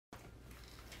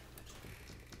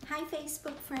Hi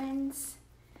Facebook friends,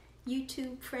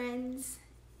 YouTube friends,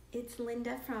 it's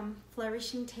Linda from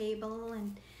Flourishing Table,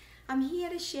 and I'm here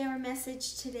to share a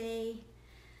message today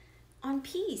on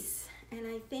peace. And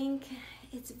I think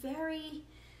it's very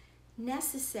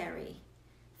necessary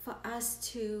for us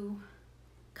to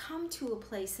come to a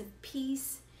place of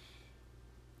peace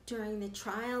during the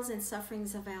trials and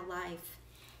sufferings of our life.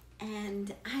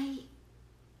 And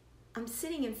I'm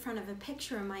sitting in front of a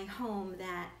picture in my home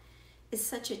that is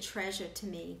such a treasure to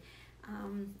me.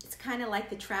 It's kind of like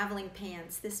the traveling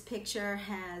pants. This picture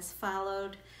has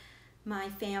followed my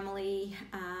family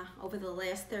over the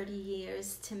last 30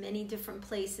 years to many different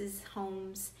places,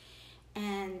 homes,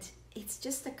 and it's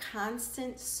just a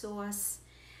constant source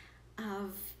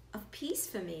of peace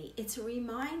for me. It's a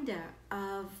reminder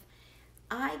of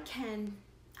I can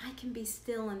be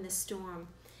still in the storm,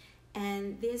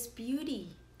 and there's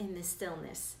beauty in the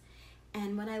stillness.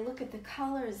 And when I look at the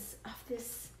colors of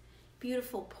this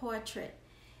beautiful portrait,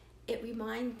 it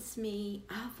reminds me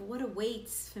of what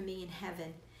awaits for me in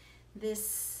heaven.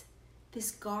 This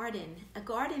garden, a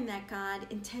garden that God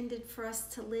intended for us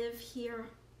to live here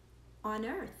on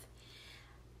earth.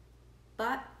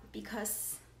 But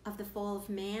because of the fall of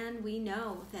man, we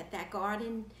know that that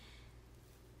garden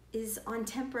is on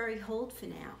temporary hold for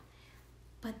now.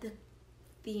 But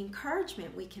the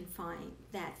encouragement we can find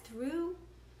that through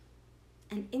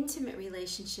an intimate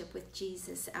relationship with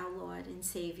Jesus, our Lord and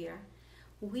Savior,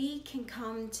 we can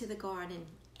come to the garden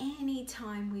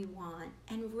anytime we want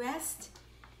and rest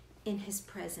in His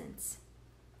presence.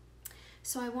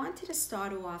 So I wanted to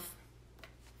start off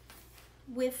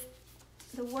with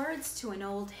the words to an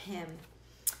old hymn.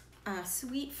 A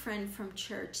sweet friend from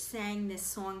church sang this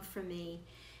song for me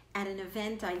at an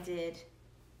event I did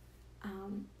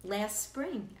last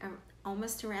spring,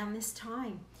 almost around this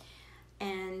time.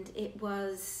 And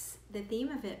the theme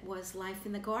of it was life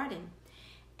in the garden.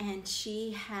 And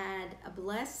she had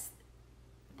blessed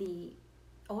the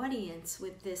audience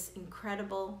with this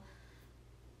incredible,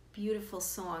 beautiful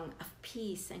song of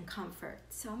peace and comfort.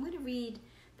 So I'm going to read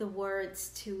the words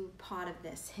to part of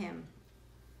this hymn.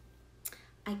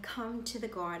 I come to the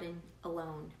garden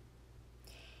alone.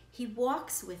 He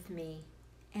walks with me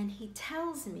and He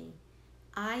tells me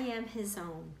I am His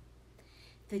own.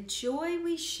 The joy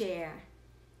we share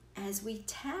as we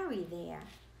tarry there,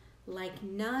 like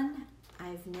none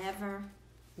I've never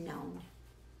known.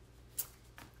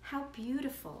 How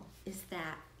beautiful is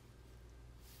that?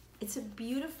 It's a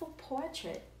beautiful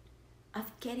portrait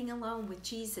of getting alone with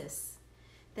Jesus.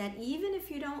 That even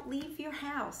if you don't leave your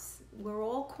house, we're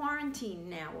all quarantined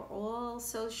now, we're all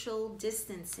social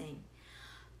distancing,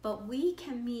 but we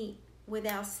can meet with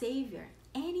our Savior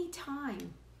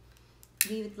anytime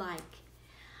we would like.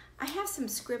 I have some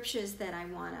scriptures that I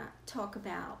want to talk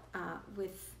about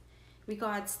with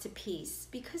regards to peace,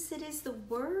 because it is the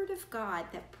Word of God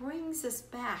that brings us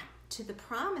back to the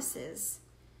promises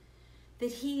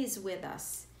that He is with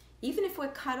us. Even if we're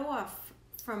cut off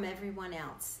from everyone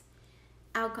else,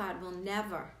 our God will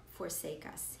never forsake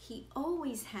us. He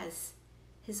always has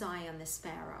His eye on the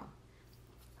sparrow.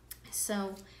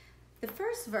 So the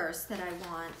first verse that I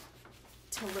want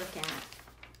to look at,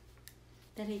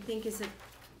 that I think is a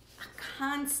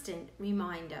constant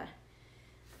reminder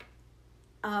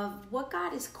of what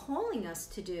God is calling us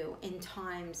to do in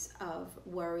times of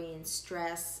worry and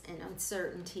stress and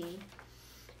uncertainty.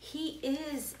 He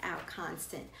is our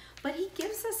constant, but He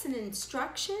gives us an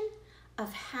instruction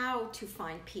of how to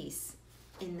find peace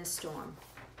in the storm.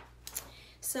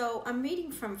 So I'm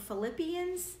reading from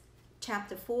Philippians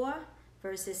chapter 4,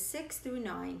 verses 6 through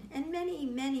 9. And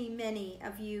many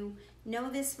of you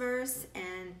know this verse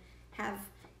and have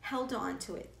held on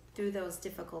to it through those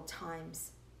difficult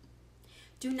times.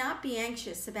 Do not be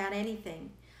anxious about anything,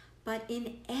 but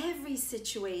in every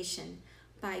situation,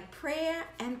 by prayer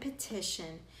and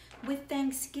petition, with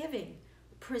thanksgiving,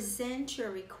 present your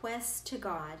requests to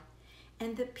God,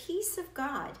 and the peace of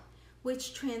God,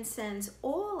 which transcends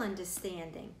all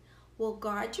understanding, will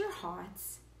guard your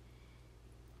hearts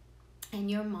and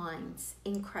your minds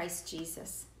in Christ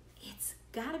Jesus. It's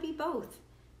got to be both.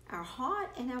 Our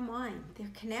heart and our mind,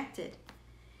 they're connected.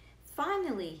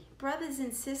 Finally, brothers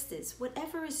and sisters,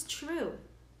 whatever is true,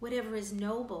 whatever is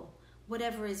noble,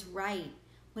 whatever is right,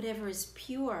 whatever is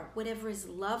pure, whatever is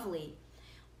lovely,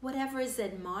 whatever is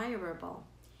admirable,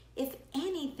 if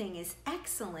anything is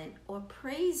excellent or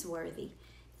praiseworthy,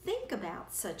 think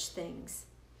about such things.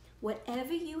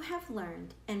 Whatever you have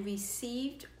learned and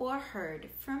received or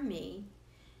heard from me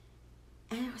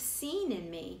and seen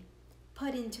in me,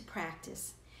 put into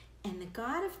practice, and the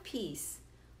God of peace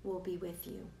will be with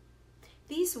you.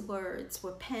 These words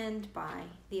were penned by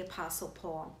the Apostle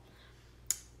Paul.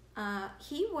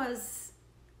 he was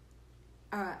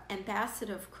an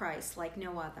ambassador of Christ like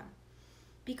no other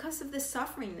because of the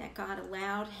suffering that God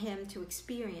allowed him to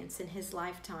experience in his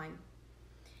lifetime.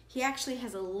 He actually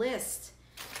has a list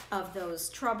of those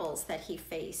troubles that he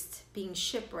faced, being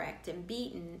shipwrecked and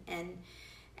beaten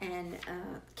and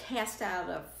cast out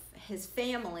of his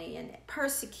family and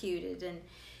persecuted, and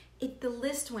the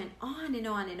list went on and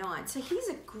on and on. So he's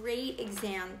a great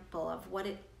example of what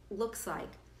it looks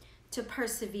like to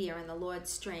persevere in the Lord's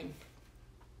strength.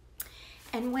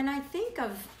 And when I think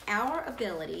of our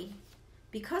ability,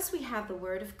 because we have the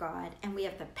Word of God and we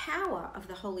have the power of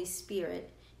the Holy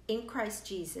Spirit in Christ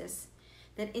Jesus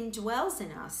that indwells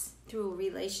in us through a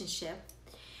relationship,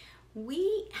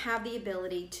 we have the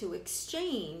ability to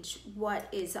exchange what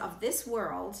is of this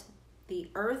world, the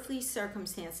earthly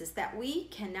circumstances that we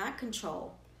cannot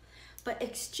control, but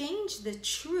exchange the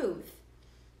truth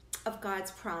of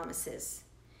God's promises,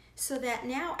 so that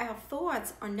now our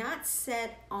thoughts are not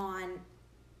set on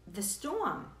the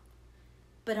storm,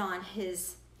 but on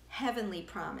his heavenly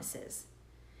promises.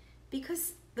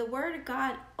 Because the Word of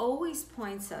God always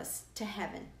points us to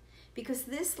heaven. Because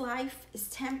this life is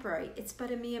temporary. It's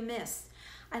but a mere mist.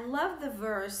 I love the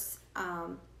verse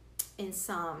in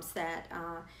Psalms that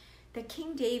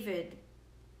King David,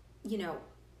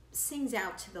 sings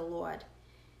out to the Lord.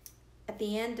 At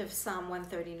the end of Psalm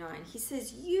 139, he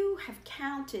says, "You have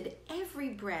counted every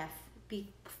breath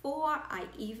before I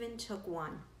even took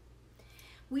one."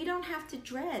 We don't have to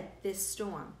dread this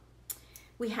storm.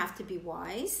 We have to be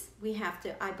wise. We have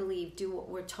to, I believe, do what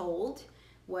we're told,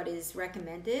 what is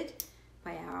recommended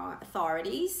by our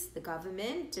authorities, the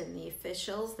government and the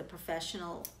officials, the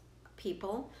professional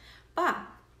people. But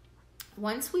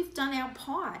once we've done our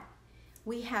part,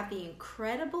 we have the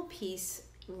incredible peace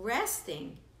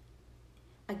resting,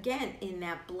 again, in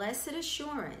that blessed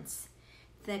assurance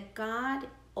that God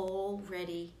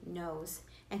already knows,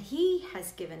 and he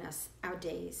has given us our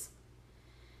days.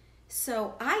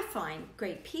 So I find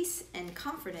great peace and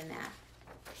comfort in that.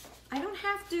 I don't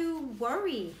have to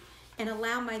worry and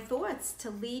allow my thoughts to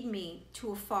lead me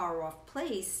to a far off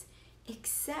place,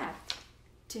 except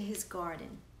to his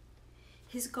garden.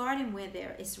 His garden where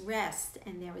there is rest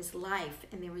and there is life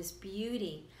and there is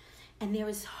beauty and there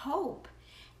is hope.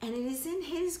 And it is in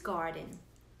his garden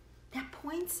that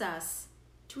points us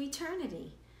to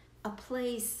eternity, a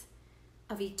place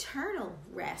of eternal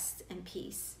rest and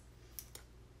peace.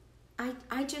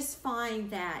 I just find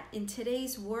that in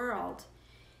today's world,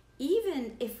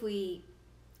 even if we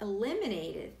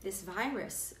eliminated this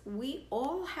virus, we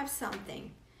all have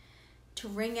something to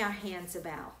wring our hands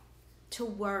about, to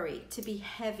worry, to be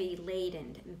heavy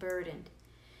laden and burdened.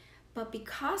 But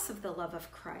because of the love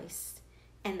of Christ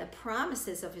and the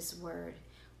promises of his word,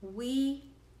 we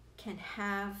can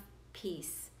have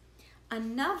peace.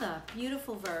 Another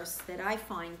beautiful verse that I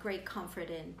find great comfort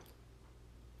in,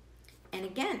 and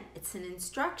again, it's an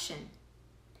instruction.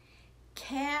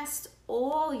 Cast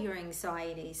all your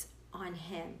anxieties on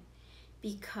him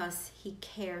because he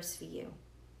cares for you.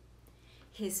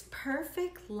 His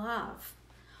perfect love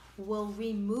will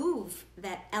remove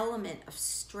that element of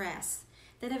stress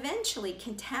that eventually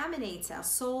contaminates our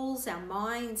souls, our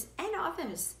minds, and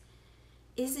others.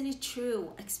 Isn't it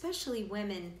true? Especially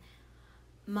women,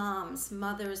 moms,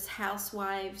 mothers,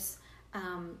 housewives.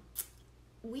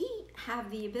 We have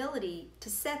the ability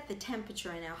to set the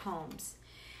temperature in our homes.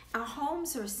 Our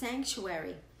homes are a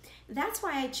sanctuary. That's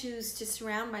why I choose to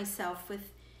surround myself with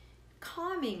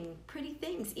calming, pretty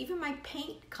things. Even my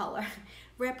paint color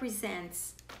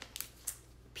represents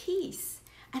peace.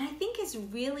 And I think it's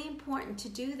really important to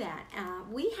do that.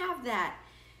 We have that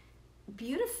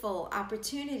beautiful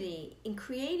opportunity in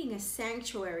creating a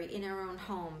sanctuary in our own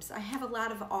homes. I have a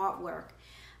lot of artwork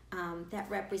that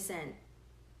represent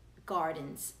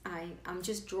gardens. I'm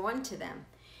just drawn to them.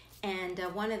 And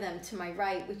one of them to my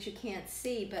right, which you can't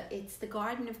see, but it's the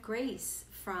Garden of Grace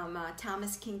from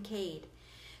Thomas Kinkade.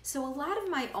 So a lot of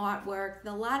my artwork,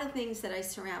 a lot of things that I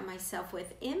surround myself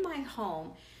with in my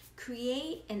home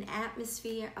create an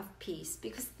atmosphere of peace,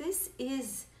 because this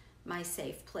is my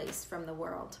safe place from the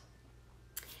world.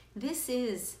 This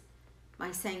is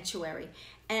my sanctuary.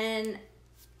 And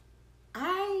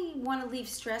I want to leave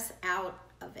stress out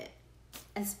of it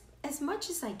as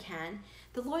much as I can.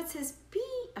 The Lord says, be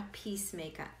a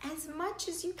peacemaker as much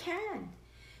as you can.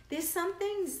 There's some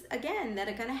things, again, that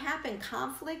are going to happen.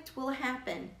 Conflict will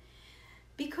happen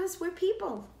because we're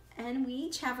people and we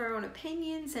each have our own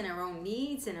opinions and our own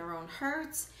needs and our own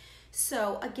hurts.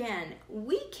 So again,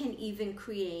 we can even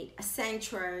create a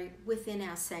sanctuary within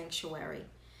our sanctuary,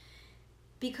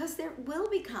 because there will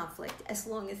be conflict as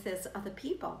long as there's other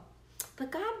people.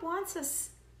 But God wants us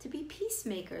to be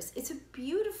peacemakers. It's a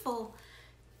beautiful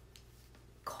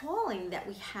calling that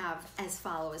we have as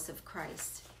followers of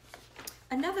Christ.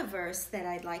 Another verse that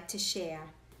I'd like to share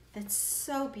that's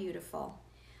so beautiful.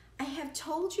 I have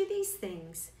told you these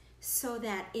things so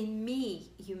that in me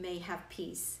you may have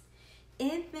peace.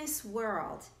 In this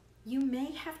world you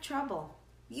may have trouble.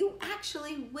 You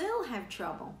actually will have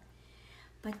trouble.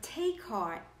 But take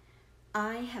heart,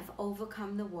 I have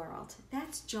overcome the world.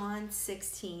 That's John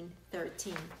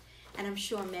 16:13. And I'm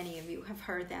sure many of you have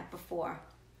heard that before.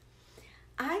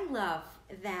 I love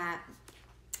that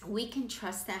we can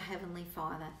trust our Heavenly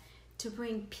Father to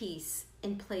bring peace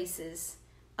in places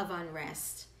of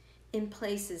unrest, in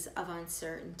places of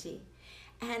uncertainty.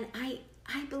 And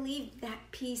I believe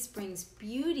that peace brings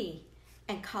beauty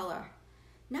and color,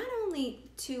 not only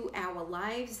to our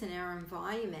lives and our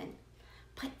environment,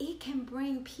 but it can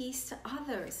bring peace to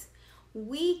others.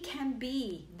 We can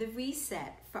be the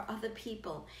reset for other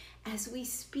people as we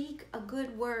speak a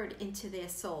good word into their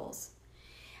souls,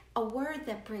 a word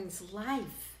that brings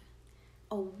life,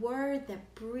 a word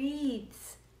that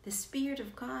breathes the Spirit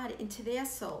of God into their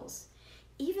souls.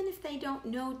 Even if they don't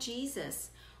know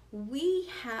Jesus, we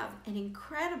have an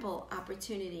incredible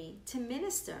opportunity to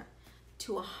minister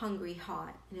to a hungry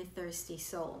heart and a thirsty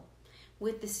soul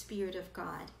with the Spirit of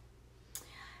God.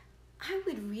 I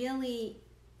would really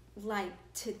like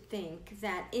to think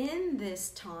that in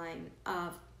this time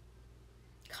of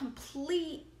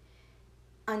complete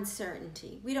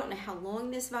uncertainty, we don't know how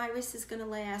long this virus is going to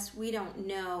last. We don't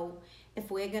know if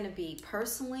we're going to be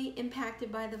personally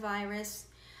impacted by the virus.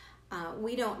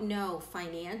 We don't know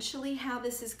financially how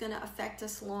this is going to affect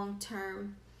us long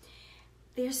term.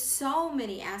 There's so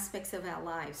many aspects of our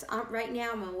lives. Right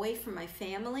now I'm away from my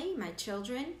family, my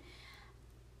children.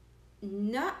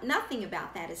 Nothing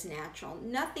about that is natural.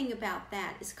 Nothing about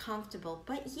that is comfortable.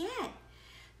 But yet,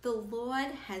 the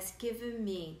Lord has given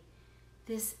me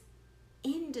this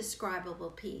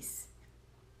indescribable peace.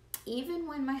 Even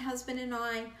when my husband and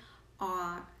I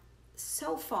are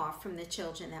so far from the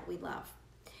children that we love.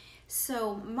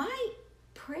 So my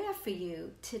prayer for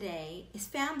you today is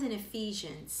found in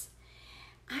Ephesians.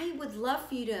 I would love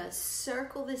for you to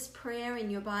circle this prayer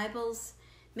in your Bibles.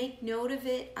 Make note of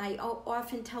it. I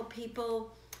often tell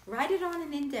people, write it on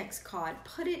an index card.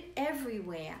 Put it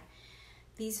everywhere.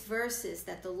 These verses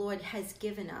that the Lord has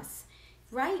given us.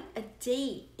 Write a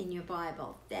date in your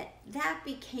Bible that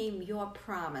became your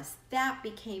promise. That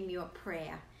became your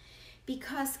prayer.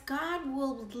 Because God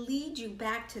will lead you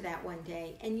back to that one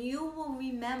day, and you will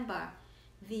remember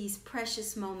these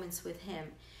precious moments with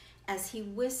Him as He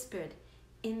whispered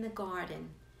in the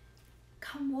garden,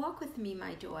 "Come walk with me,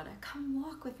 my daughter. Come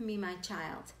walk with me, my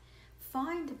child.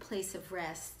 Find a place of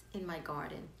rest in my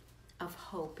garden of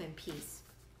hope and peace."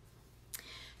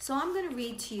 So I'm going to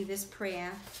read to you this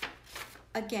prayer,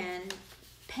 again,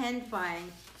 penned by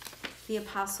the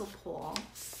Apostle Paul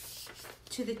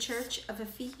to the church of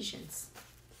Ephesians,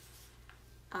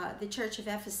 the church of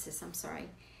Ephesus, I'm sorry.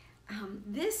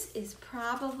 This is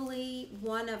probably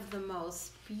one of the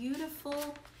most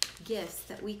beautiful gifts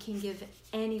that we can give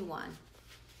anyone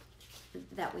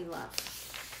that we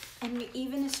love. And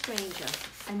even a stranger,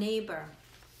 a neighbor,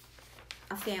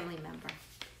 a family member.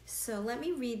 So let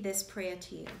me read this prayer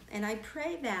to you. And I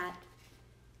pray that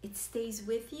it stays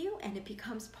with you and it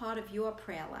becomes part of your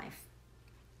prayer life.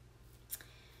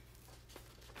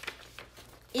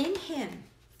 In Him,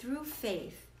 through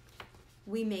faith,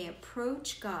 we may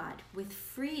approach God with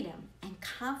freedom and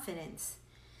confidence.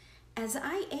 As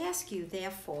I ask you,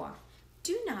 therefore,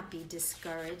 do not be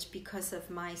discouraged because of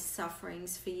my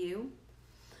sufferings for you,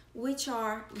 which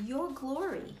are your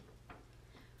glory,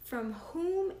 from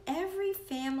whom every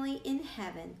family in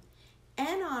heaven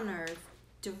and on earth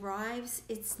derives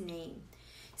its name.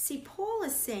 See, Paul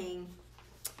is saying,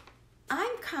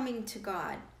 I'm coming to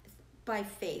God by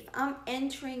faith. I'm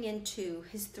entering into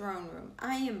His throne room.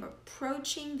 I am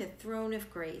approaching the throne of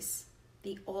grace,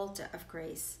 the altar of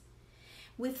grace,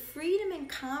 with freedom and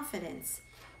confidence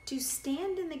to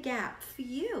stand in the gap for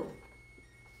you,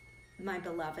 my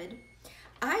beloved.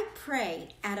 I pray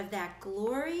out of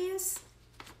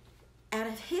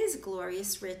His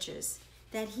glorious riches,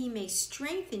 that He may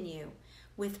strengthen you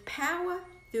with power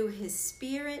through His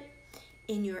Spirit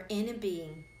in your inner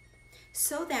being,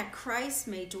 so that Christ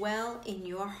may dwell in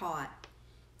your heart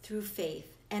through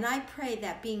faith. And I pray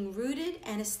that being rooted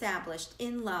and established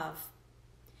in love,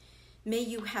 may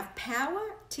you have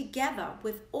power together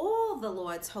with all the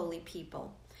Lord's holy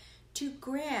people to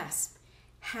grasp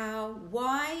how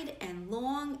wide and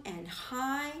long and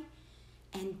high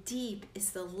and deep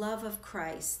is the love of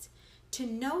Christ, to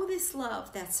know this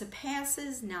love that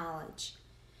surpasses knowledge,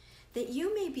 that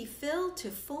you may be filled to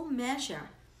full measure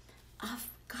of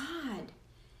God.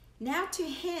 Now to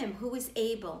him who is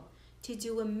able to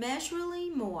do immeasurably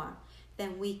more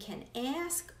than we can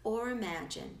ask or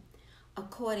imagine,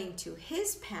 according to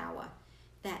his power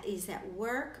that is at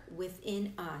work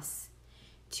within us.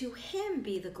 To him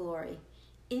be the glory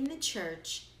in the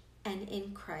church and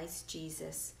in Christ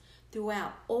Jesus,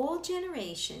 throughout all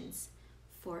generations,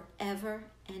 forever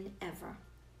and ever.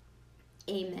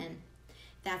 Amen.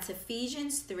 That's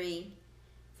Ephesians 3,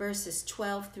 verses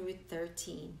 12 through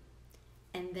 13,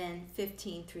 and then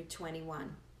 15 through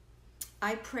 21.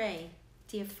 I pray,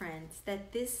 dear friends,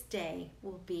 that this day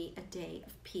will be a day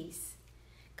of peace.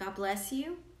 God bless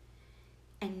you,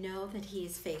 and know that he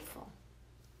is faithful.